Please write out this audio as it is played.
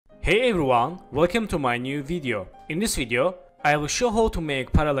Hey everyone, welcome to my new video. In this video, I will show how to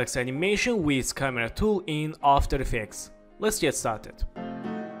make parallax animation with camera tool in After Effects. Let's get started.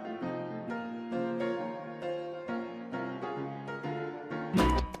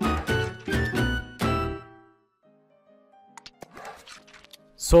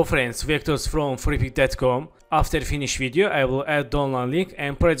 So friends, vectors from freepik.com. After finish video, I will add download link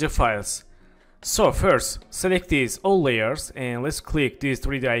and project files. So first, select these all layers and let's click this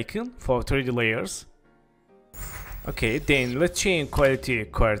 3D icon for 3D layers. Okay, then let's change quality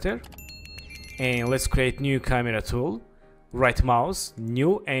quarter and let's create new camera tool. Right mouse,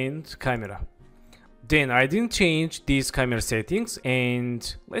 new and camera. Then I didn't change these camera settings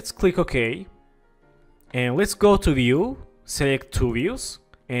and let's click OK. And let's go to view, select two views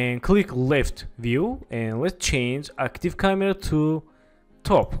and click left view and let's change active camera to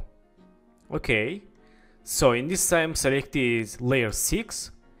top. Okay, so in this time select this layer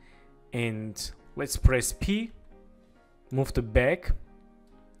 6 and let's press P, move to back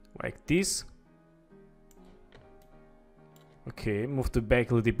like this. Okay, move to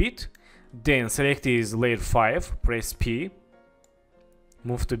back a little bit, then select this layer 5, press P,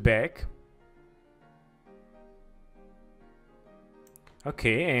 move to back.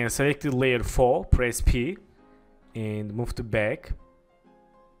 Okay, and select the layer 4, press P and move to back.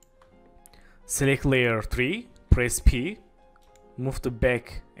 Select layer 3, press P, move to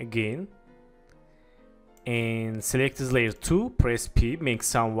back again, and select this layer 2, press P, make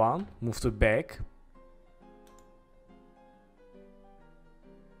sound 1, move to back.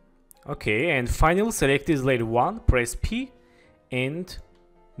 Okay, and finally select this layer 1, press P, and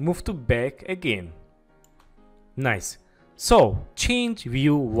move to back again. Nice. So change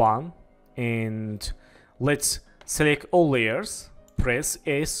view 1 and let's select all layers. Press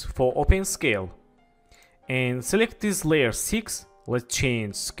S for open scale and select this layer 6. Let's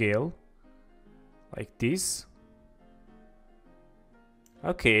change scale like this.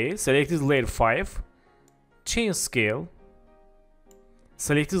 Okay, select this layer 5, change scale.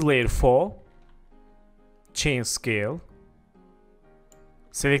 Select this layer 4, change scale.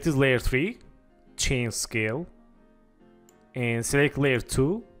 Select this layer 3, change scale. And select layer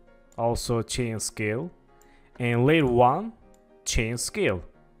 2, also change scale. And layer 1, change scale.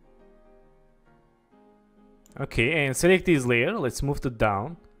 Okay, and select this layer. Let's move to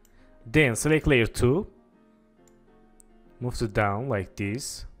down. Then select layer 2, move to down like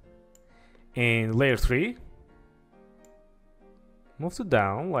this. And layer 3, move to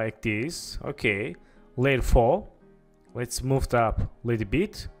down like this. Okay, layer 4, let's move it up a little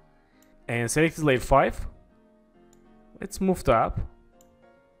bit. And select layer 5, let's move it up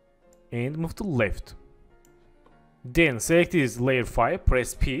and move to left. Then select this layer 5,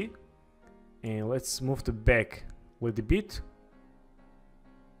 press P, and let's move the back a little bit.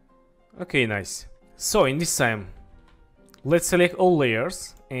 Okay, nice. So in this time, let's select all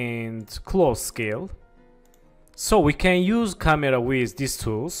layers and close scale. So we can use camera with these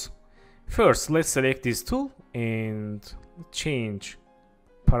tools. First, let's select this tool and change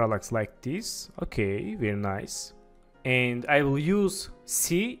parallax like this. Okay, very nice. And I will use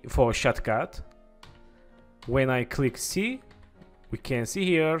C for shortcut. When I click C, we can see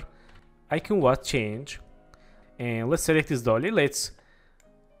here icon was change. And let's select this dolly. Let's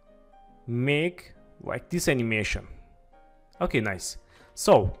make like this animation. Okay, nice.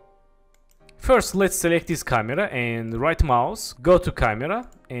 So first let's select this camera and right mouse, go to camera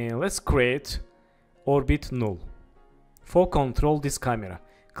and let's create orbit null. For control this camera,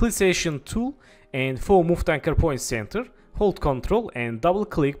 click selection tool and for move to anchor point center, hold control and double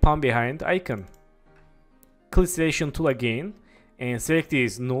click palm behind icon. Click selection tool again and select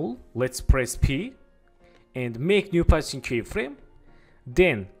this null. Let's press P and make new position keyframe.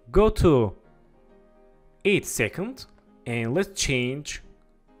 Then go to 8 seconds and let's change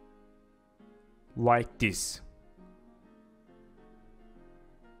like this.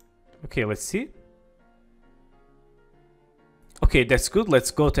 Okay, let's see. Okay, that's good.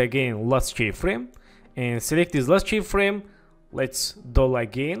 Let's go to again last keyframe and select this last keyframe. Let's do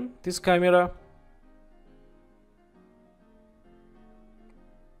again this camera.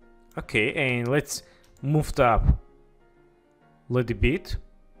 Okay, and let's move it up a little bit.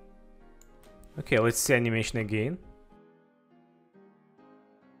 Okay, let's see animation again.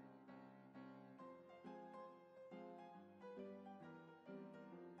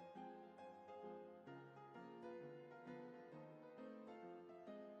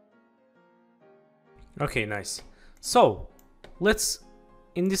 Okay, nice. So let's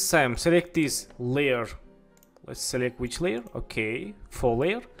in this time select this layer. Let's select which layer. Okay, full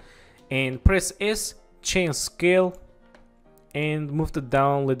layer. And press S, change scale and move it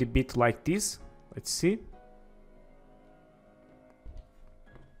down a little bit like this. Let's see.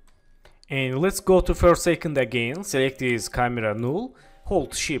 And let's go to first second again. Select this camera null,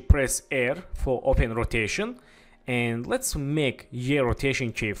 hold shift, press R for open rotation, and let's make Y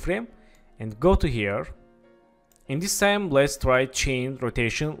rotation keyframe and go to here. And this time let's try change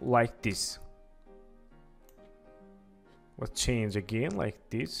rotation like this. Let's change again like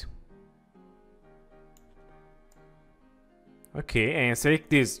this. Okay, and select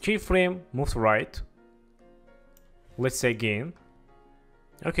this keyframe, move to right. Let's say again.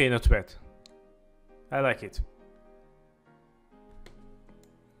 Okay, not bad. I like it.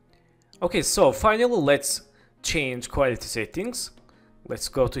 Okay, so finally let's change quality settings. Let's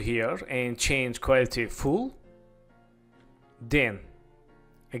go to here and change quality full. Then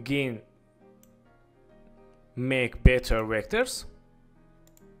again make better vectors.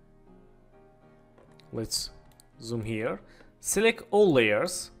 Let's zoom here. Select all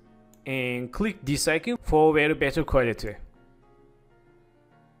layers and click this icon for very better quality.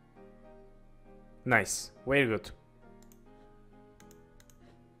 Nice, very good.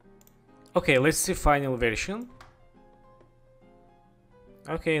 Okay, let's see final version.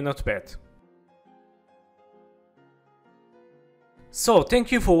 Okay, not bad. So,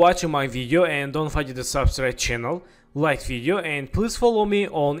 thank you for watching my video and don't forget to subscribe channel, like video and please follow me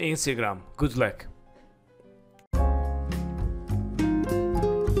on Instagram. Good luck.